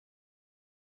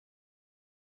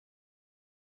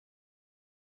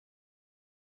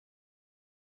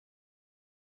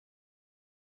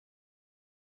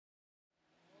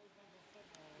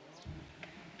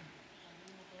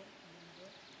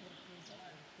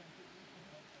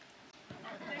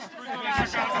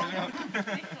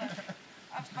Rychle.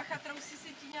 A bacha, trousí si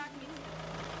ti nějak místo.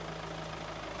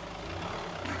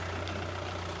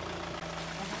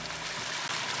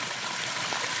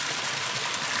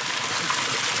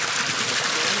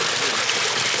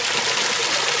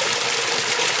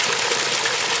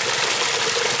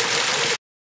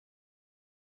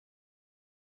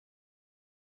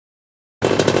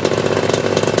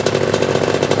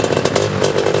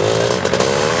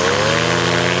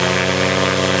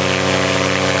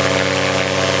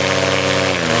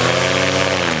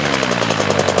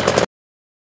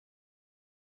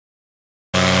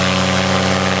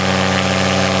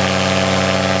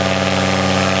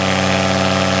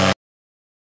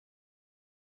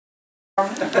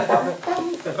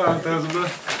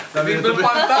 Kdybych byl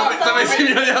pantál, to bych si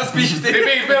měl dělat spíš ty.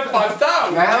 Kdybych byl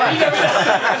pantál, ne hele.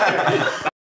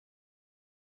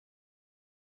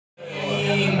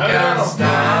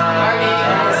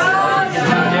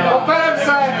 Operem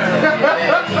se!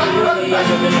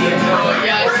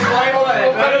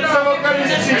 Operem se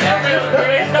vokalistří!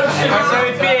 A se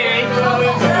vypij!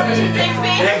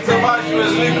 Jak to máš ve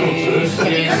zvyku?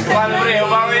 Pan dobrý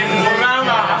obavy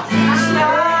pomáma!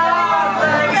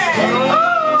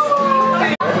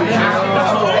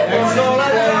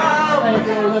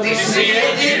 Ty jsi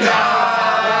jediná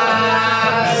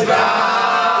z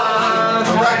nás,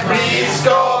 tak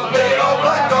blízko ty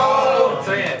oblakou.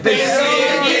 Ty jsi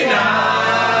jediná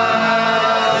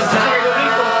z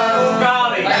nás,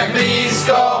 tak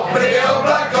blízko ty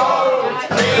oblakou.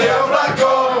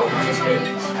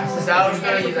 Já se zále už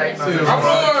to není zajímavé.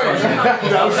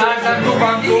 Dáš na tu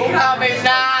banku? Máme v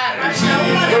náručí.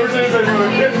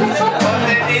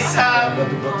 Odtedy sám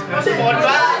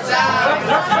podvázám.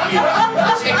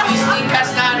 Že písníka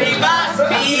snadý vás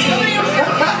spí.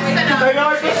 Tak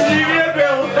ale to s ním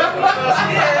nebyl.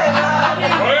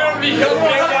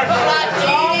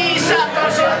 Platí za to,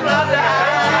 že mladá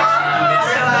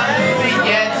musela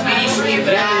vidět zvýšný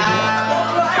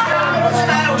brát.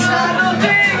 Starou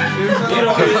šlánoty.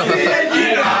 Ty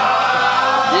jediná.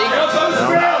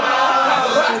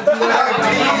 Tak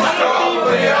blízko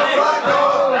ty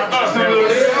oblakou.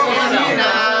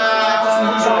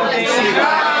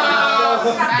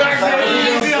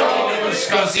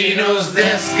 Cosinus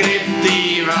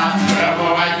descriptiva,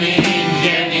 probovaní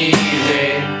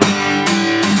inženýři.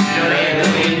 Kdo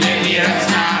jeden inženýr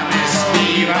známe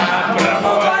zpívá,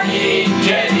 probovaní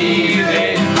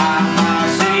inženýři.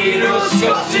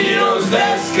 Cosinus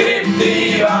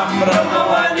descriptiva,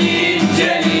 probovaní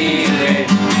inženýři.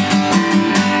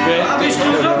 Hlavy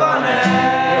študované.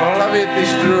 Hlavy ty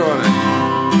študované.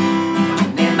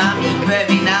 Nemám jí kve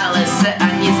vynáleze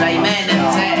ani za jménem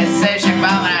CS, však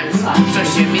mám rád,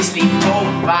 což je myslím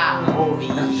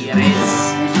povahový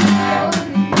rys.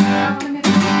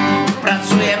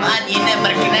 Pracujem ani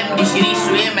nemrknem, když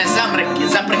rýsujeme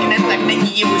zaprknem, tak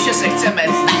není divu, že se chceme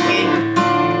taky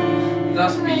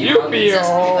zaspívat.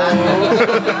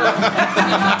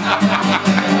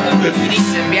 Když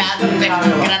jsem já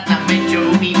tenkrát na Benčo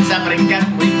umím zabrkat,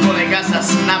 můj kolega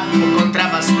zas na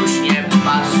kontrabas slušně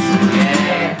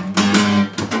pasuje.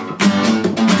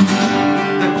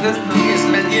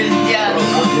 Jsme dělali,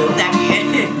 tak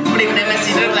plivneme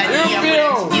si do dlaní a budeme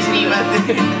ti zpívat,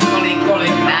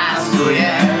 kolik nás tu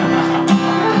je.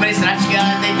 Byly sračky,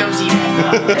 ale teď to přijde.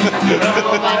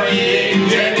 Probovaní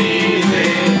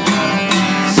inženýři,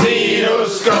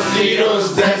 sinus,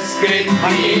 cosinus,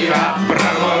 descriptiva,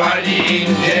 probovaní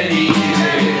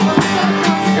inženýři.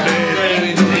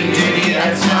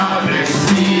 Inženýrec náhle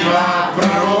zpívá,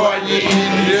 probovaní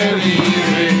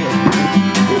inženýři.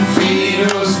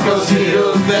 Sinus,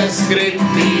 cosinus,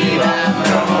 descriptiva,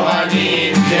 probovaní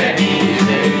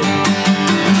inženýři.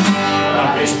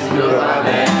 A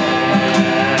vyštudované.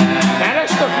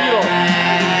 Neneš to chvílo.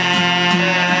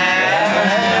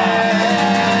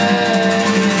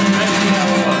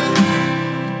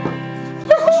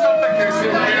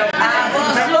 A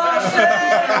poslo se.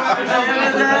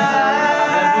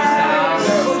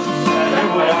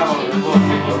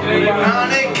 No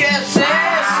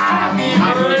nekeces.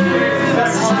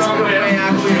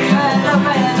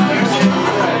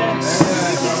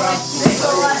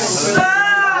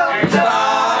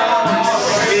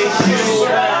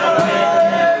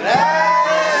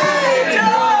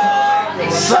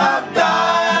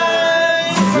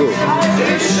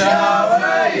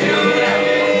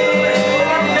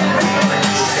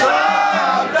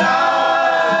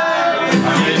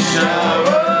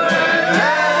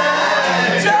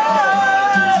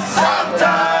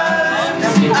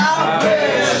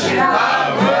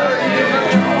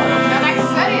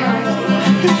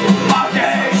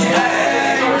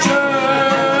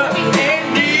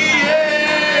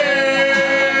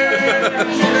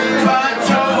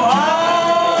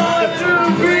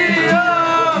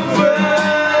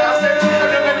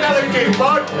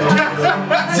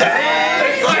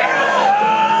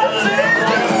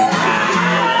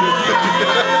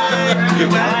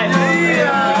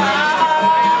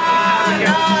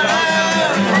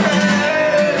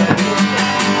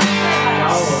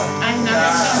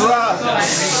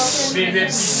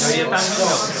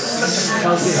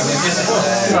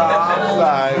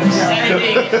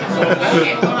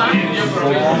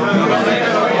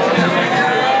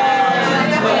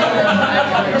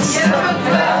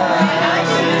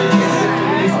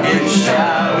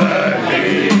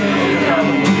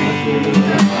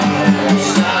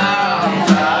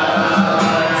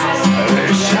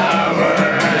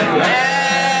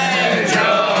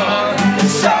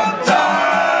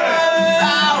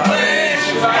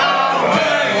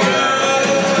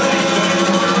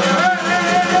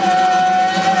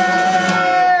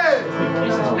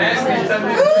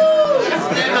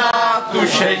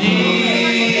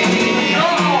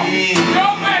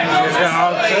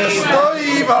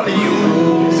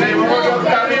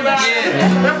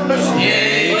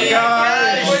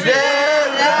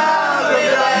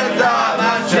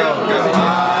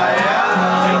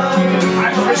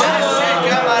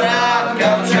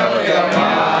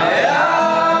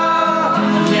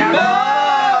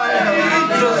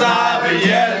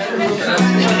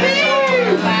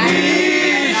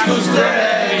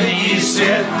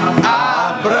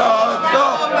 A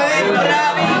proto mi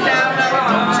praví tam na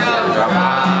tom včelka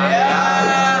Mája,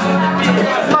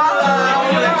 malá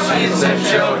uličnice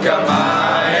včelka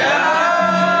Mája,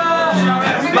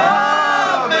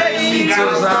 máme jí co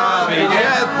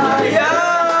závidět.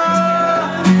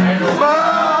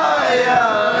 Mája,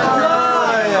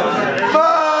 Mája,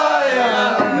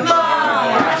 Mája,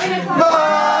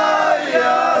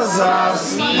 Mája,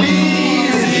 zas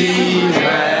míří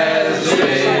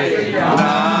mezi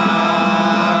nás.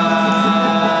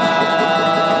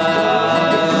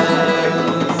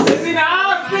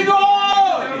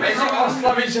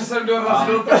 Že jsem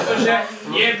dorazil, protože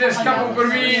je dneska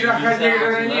poprvé na chatě,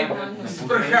 kde není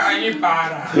sprcha ani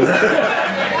pára.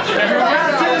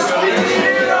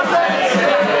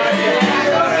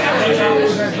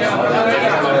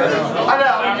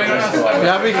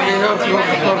 Já bych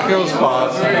nechal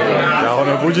spát. Já ho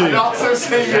nebudím. On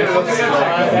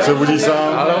se budí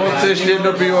sám. Ale on se ještě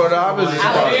jedno pivo dáme si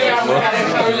spát.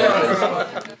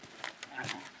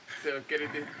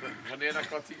 On je na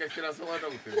klacích, až tě na zelenou,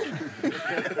 ty.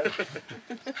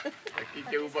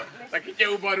 Taky tě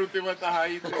u baru, ty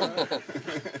tahají, ty.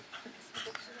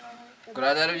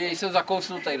 Akorát já rovně jsem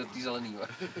zakousnutý do té zelený.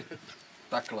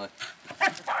 Takhle.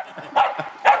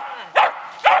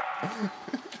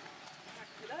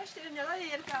 Kdo ještě neměla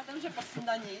Jirka, ten už je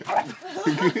posundaní.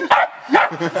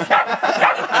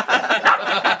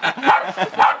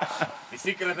 Ty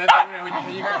si kreten, tak nehodíš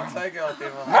ani klacek, jo, ty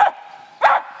vole.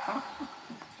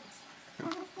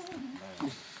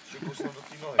 Šupu do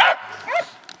té nohy.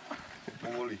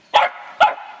 Povolí.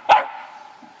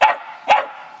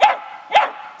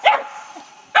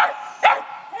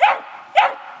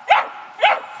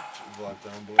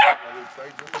 Tam bylo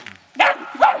tady dobrý.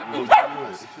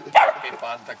 Takový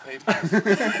pán, takový pán.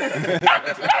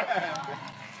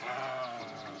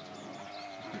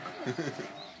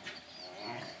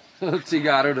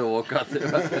 Cigáro do oka, ty.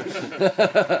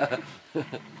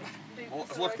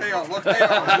 Zlochtej jo, zlochtej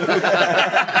jo.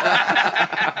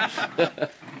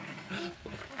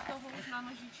 Na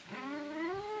nožičku.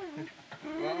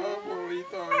 Bolí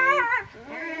to.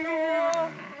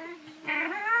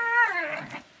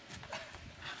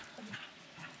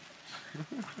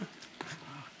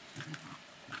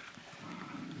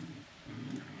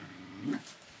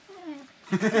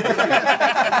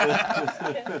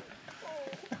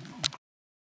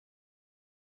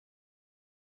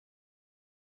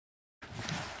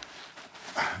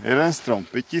 Jeden strom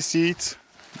 5000,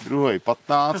 druhý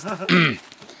 15.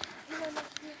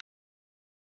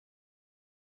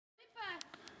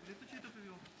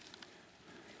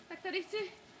 Tak tady chci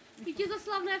pít za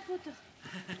slavné foto.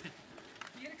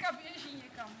 Jirka běží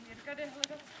někam. Jirka jde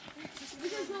hledat.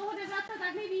 Když už dlouho nevrátá,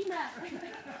 tak my víme.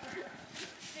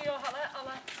 Jo,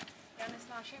 ale já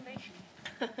nesnáším vejší.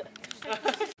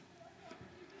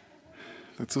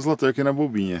 Tak co zlato, jak je na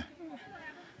bobíně?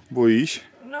 Bojíš?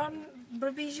 No,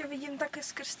 blbý, že vidím také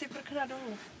skrz ty prkna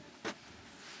dolů.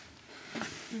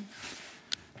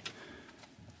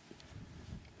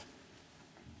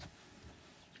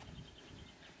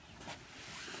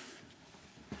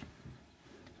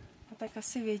 A tak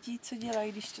asi vědí, co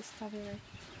dělají, když to stavili.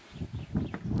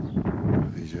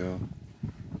 Víš, jo.